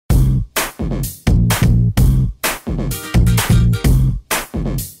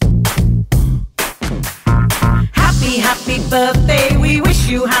birthday, we wish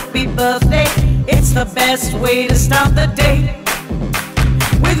you happy birthday. It's the best way to start the day.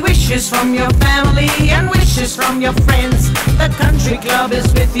 With wishes from your family and wishes from your friends, the country club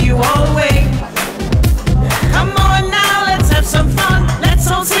is with you always. Come on now, let's have some fun. Let's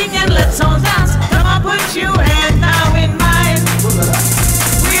all sing and let's all dance. Come on, put your hands